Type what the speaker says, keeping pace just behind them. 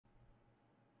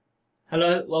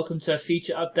Hello, welcome to a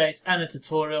feature update and a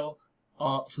tutorial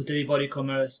for Divi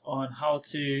BodyCommerce on how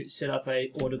to set up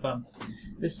a order bump.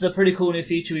 This is a pretty cool new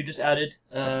feature we just added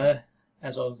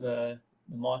as of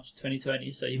March 2020.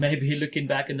 So you may be looking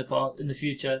back in the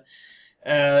future.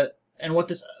 And what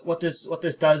this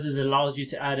does is it allows you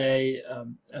to add a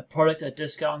product at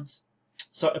discounts,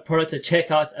 so a product at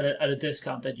checkout at a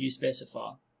discount that you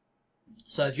specify.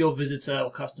 So if your visitor or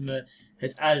customer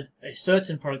has added a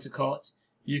certain product to cart,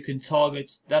 you can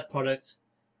target that product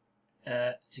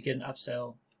to get an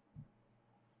upsell.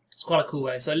 It's quite a cool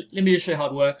way. So let me just show you how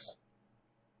it works.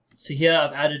 So here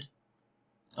I've added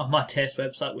on my test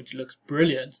website, which looks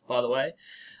brilliant by the way,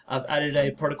 I've added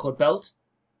a product called belt,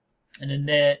 and in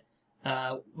there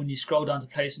when you scroll down to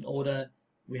place an order,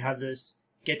 we have this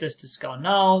get this discount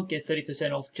now, get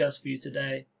 30% off just for you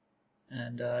today,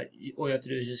 and all you have to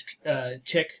do is just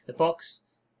check the box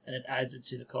and it adds it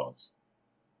to the cart.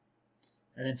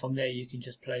 And then from there you can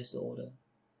just place the order,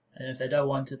 and if they don't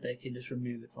want it they can just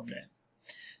remove it from there.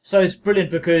 So it's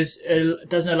brilliant because it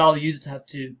doesn't allow the user to have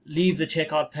to leave the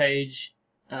checkout page,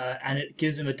 and it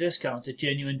gives them a discount, a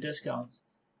genuine discount.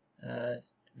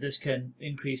 This can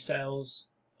increase sales,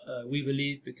 we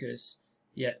believe, because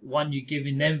one, you're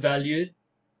giving them value,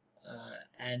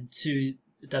 and two,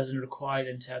 it doesn't require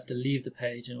them to have to leave the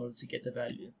page in order to get the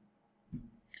value.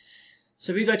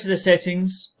 So we go to the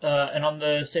settings, and on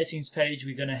the settings page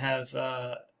we're going to have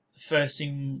first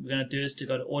thing we're going to do is to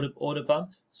go to order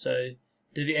bump. So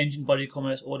Divi Engine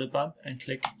BodyCommerce order bump, and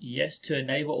click yes to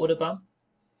enable order bump.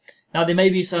 Now there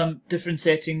may be some different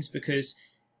settings because,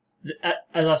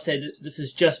 as I said, this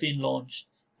has just been launched,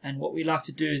 and what we like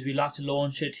to do is we like to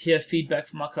launch it, hear feedback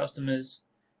from our customers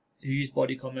who use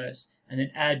BodyCommerce, and then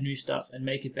add new stuff and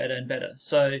make it better and better.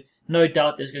 So no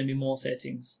doubt there's going to be more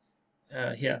settings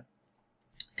here.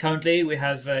 Currently we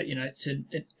have to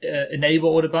enable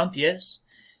order bump, yes.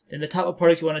 Then the type of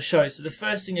product you want to show. So the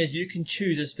first thing is you can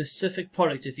choose a specific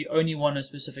product if you only want a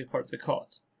specific product to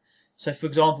cart. So for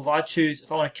example,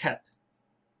 if I want a cap,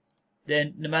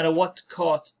 then no matter what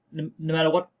product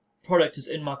is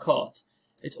in my cart,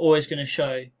 it's always going to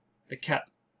show the cap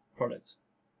product.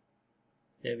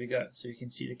 There we go. So you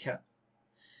can see the cap.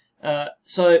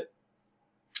 So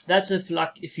that's if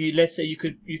you, let's say you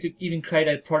could even create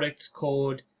a product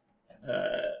called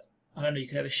I don't know, you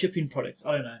could have a shipping product,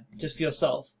 I don't know, just for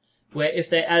yourself, where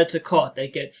if they add it to cart they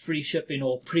get free shipping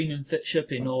or premium fit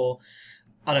shipping, or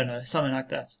I don't know, something like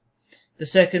that. The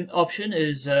second option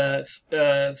is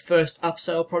first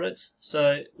upsell products.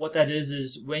 So what that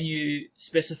is when you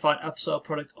specify an upsell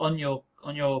product on your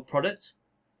product,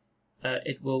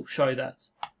 it will show that.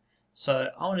 So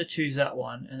I want to choose that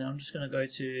one, and I'm just going to go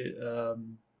to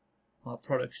my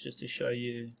products just to show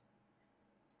you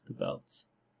the belt.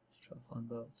 Let's try to find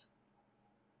belt.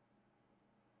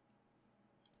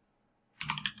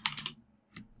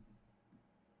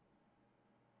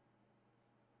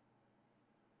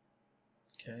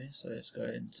 Okay, so let's go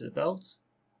into the belt.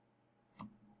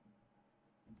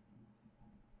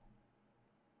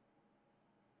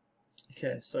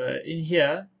 Okay, so in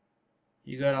here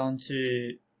you go down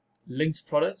to linked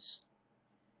products,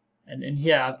 and in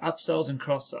here I have upsells and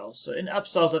cross sells. So in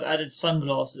upsells I've added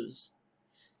sunglasses.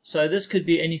 So this could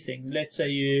be anything. Let's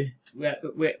say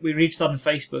we reached out on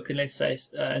Facebook, and let's say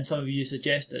and some of you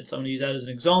suggested, so I'm going to use that as an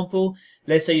example.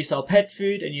 Let's say you sell pet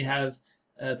food and you have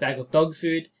a bag of dog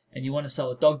food and you want to sell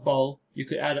a dog bowl. You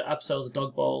could add an upsells a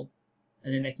dog bowl,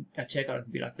 and then at checkout it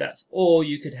can be like that. Or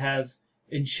you could have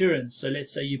insurance. So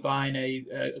let's say you're buying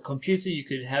a computer, you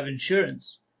could have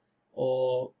insurance,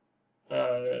 or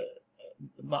like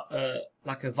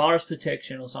a virus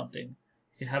protection or something.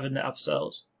 You can have it in the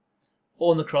upsells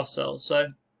or in the cross sells. So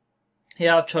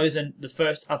here I've chosen the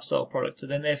first upsell product. So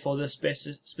then therefore this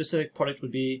specific product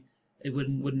would be, it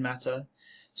wouldn't matter.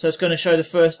 So it's going to show the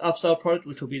first upsell product,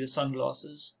 which will be the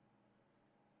sunglasses.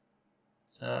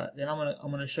 Then I'm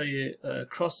gonna show you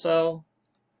cross sell,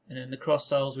 and in the cross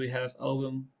sells we have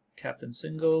album, cap, and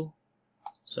single.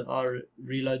 So if I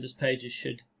reload this page, it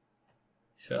should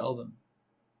show album.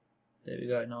 There we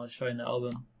go. Now it's showing the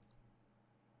album.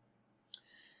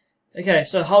 Okay,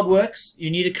 so how it works: you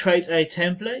need to create a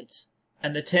template,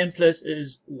 and the template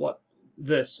is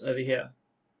this over here.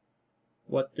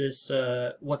 What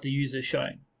the user is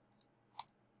showing.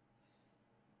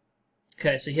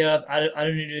 Okay, so here I've added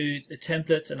a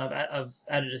template, and I've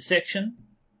added a section.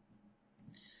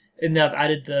 In there I've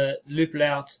added the loop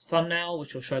layout thumbnail,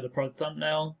 which will show the product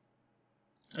thumbnail.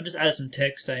 I've just added some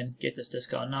text saying get this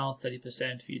discount now,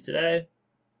 30% for you today.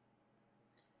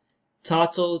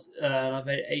 Title, I've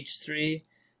made it H3.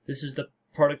 This is the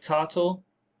product title.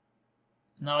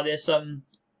 Now there's some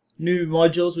new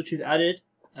modules which we've added,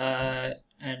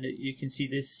 and you can see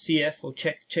this CF or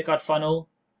checkout funnel,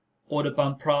 order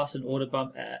bump price, and order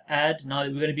bump ad. Now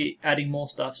we're going to be adding more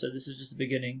stuff, so this is just the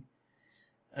beginning.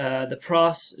 The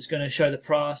price is going to show the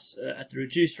price at the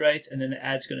reduced rate, and then the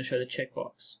ad's going to show the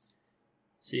checkbox.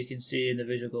 So you can see in the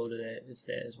visual builder there, it's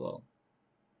there as well.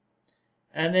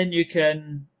 And then you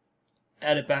can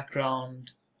add a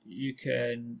background. You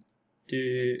can do,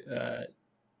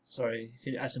 you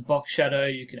can add some box shadow.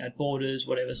 You can add borders,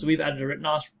 whatever. So we've added a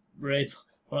nice red,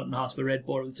 well, not nice, but red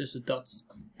border with just with dots,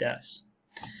 dash.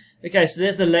 Okay, so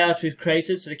there's the layout we've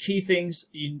created. So the key things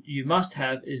you must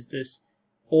have is this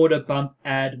order bump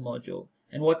add module.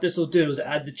 And what this will do is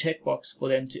add the checkbox for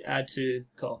them to add to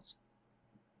cart.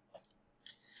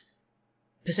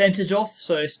 Percentage off,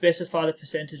 so specify the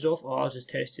percentage off. Oh, I was just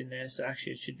testing there, so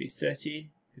actually it should be 30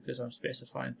 because I'm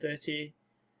specifying 30.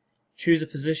 Choose a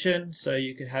position, so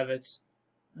you could have it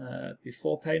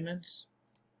before payments.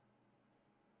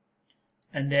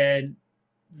 And then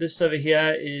this over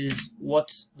here is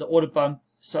what's the order bump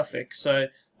suffix. So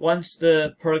once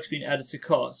the product's been added to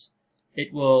cart,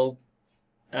 it'll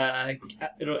add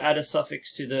a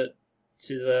suffix to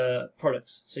the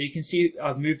products. So you can see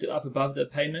I've moved it up above the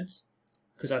payment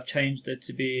because I've changed it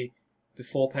to be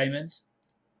before payment.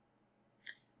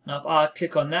 Now if I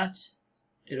click on that,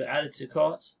 it'll add it to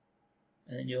cart,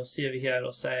 and then you'll see over here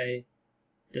it'll say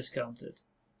discounted.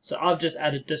 So I've just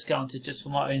added discounted just for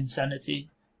my own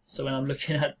sanity. So when I'm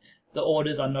looking at the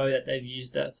orders, I know that they've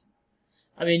used that.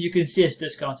 I mean, you can see it's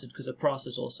discounted because the price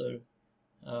is also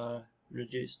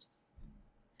reduced.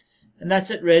 And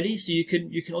that's it really. So you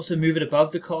can also move it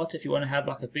above the cart if you want to have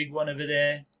like a big one over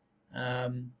there.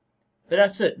 But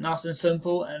that's it, nice and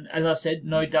simple. And as I said,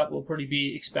 no doubt we'll probably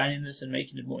be expanding this and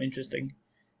making it more interesting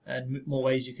and more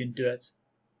ways you can do it.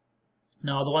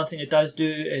 Now the one thing it does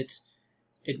do,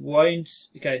 it won't.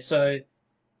 Okay, so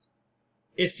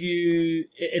if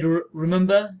it'll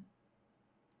remember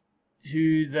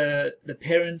who the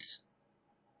parent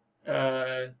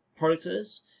product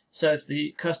is. So if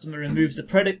the customer removes the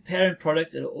parent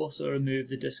product, it'll also remove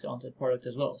the discounted product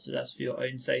as well. So that's for your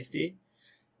own safety.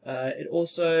 It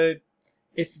also,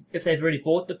 if they've already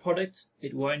bought the product,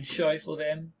 it won't show for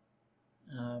them.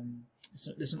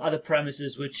 So there's some other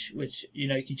parameters which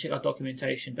you can check out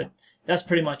documentation, but that's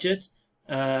pretty much it.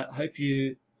 Hope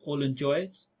you all enjoy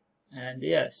it. And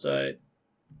yeah, so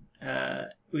we're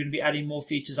going to be adding more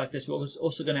features like this. We're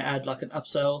also going to add like an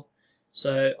upsell.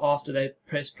 So after they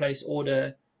press place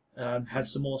order, have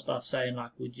some more stuff saying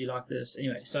like, would you like this?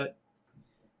 Anyway, so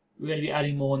we're going to be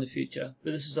adding more in the future.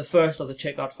 But this is the first of the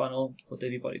checkout funnel for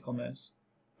Divi BodyCommerce.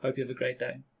 Hope you have a great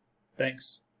day.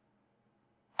 Thanks.